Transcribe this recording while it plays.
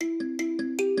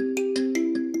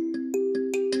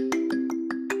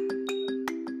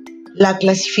La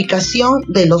clasificación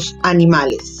de los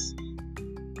animales.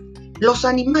 Los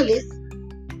animales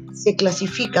se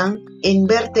clasifican en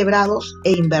vertebrados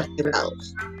e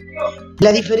invertebrados.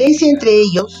 La diferencia entre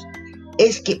ellos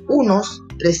es que unos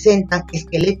presentan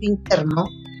esqueleto interno,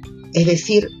 es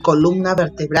decir, columna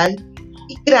vertebral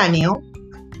y cráneo,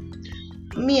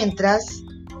 mientras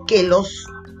que los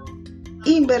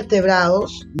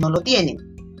invertebrados no lo tienen.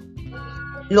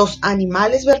 Los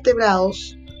animales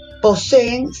vertebrados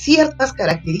poseen ciertas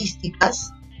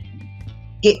características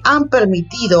que han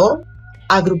permitido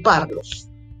agruparlos.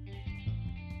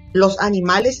 Los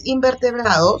animales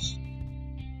invertebrados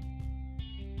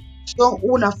son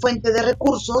una fuente de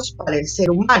recursos para el ser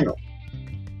humano,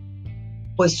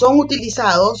 pues son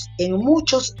utilizados en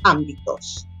muchos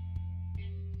ámbitos.